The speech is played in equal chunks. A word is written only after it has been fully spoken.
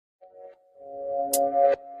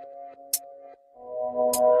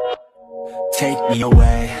take me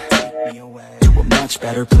away to a much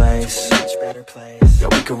better place. Yeah,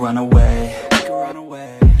 we could run away.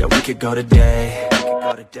 Yeah, we could go today.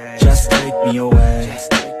 Just take me away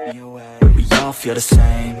where we all feel the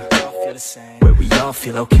same, where we all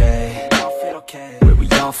feel okay, where we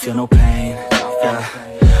all feel no pain. Yeah,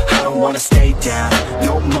 I don't wanna stay down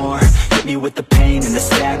no more. Hit me with the pain and the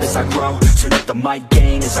stab as I grow. Turn up the mic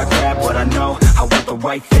gain as I grab what I know. I want the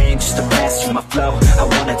right thing just to pass you my flow. I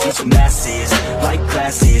wanna teach the masses like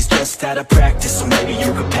classes, just out of practice. So maybe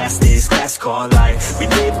you could pass this class called life. We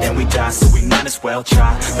live then we die, so we might as well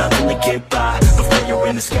try. Not only get by before you're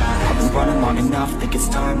in the sky. I've been running long enough, think it's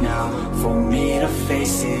time now for me to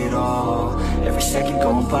face it all. Every second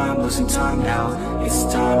going by, I'm losing time now. It's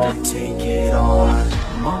time to take it on.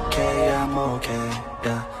 I'm okay,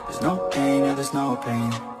 yeah. There's no pain, yeah, there's no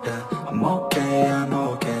pain, yeah. I'm okay, yeah.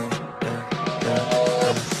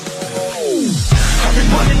 I've been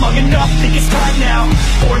running long enough, think it's time now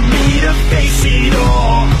for me to face it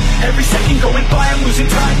all. Every second going by, I'm losing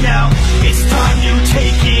time now. It's time you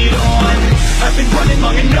take it on. I've been running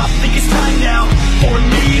long enough, think it's time now for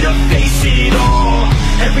me to face it all.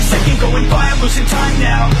 Every second going by, I'm losing time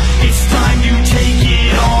now. It's time you take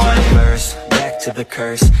it on. First, back to the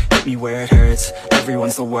curse, hit me where it hurts.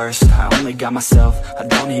 Everyone's the worst, I only got myself. I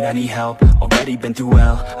don't need any help, already been through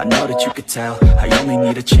hell. I know that you could tell, I only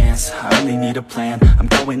need a chance, I only need a plan. I'm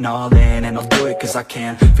going all in, and I'll do it cause I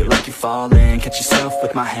can. Feel like you're falling, catch yourself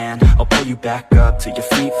with my hand. I'll pull you back up till your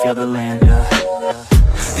feet feel the land, yeah.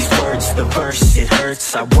 These words, the verse, it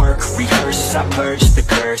hurts. I work, rehearse, I purge the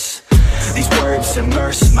curse. These words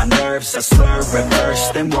immerse my nerves, I slur, reverse,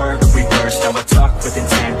 then work, reverse. Now I talk with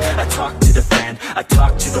intent, I talk to defend, I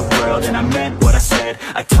talk to the world and I meant what I said.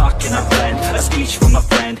 I talk and I blend, a speech from a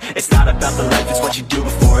friend. It's not about the life, it's what you do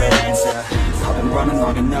before it ends. I've been running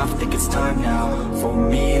long enough, think it's time now for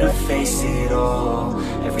me to face it all.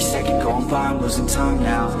 Every second going by, I'm losing time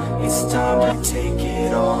now. It's time to take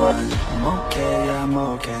it on. I'm okay,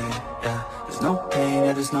 yeah. There's no pain,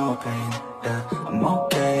 yeah, there's no pain, yeah. I'm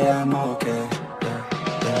okay, yeah.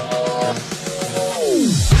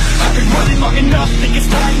 I've been running long enough, think it's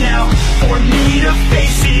time now for me to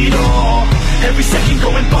face it all. Every second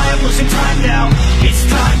going by, I'm losing time now. It's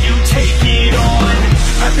time you take it on.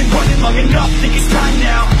 I've been running long enough, think it's time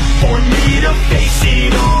now for me to face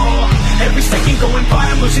it all. Every second going by,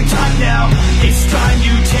 I'm losing time now. It's time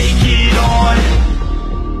you take it on.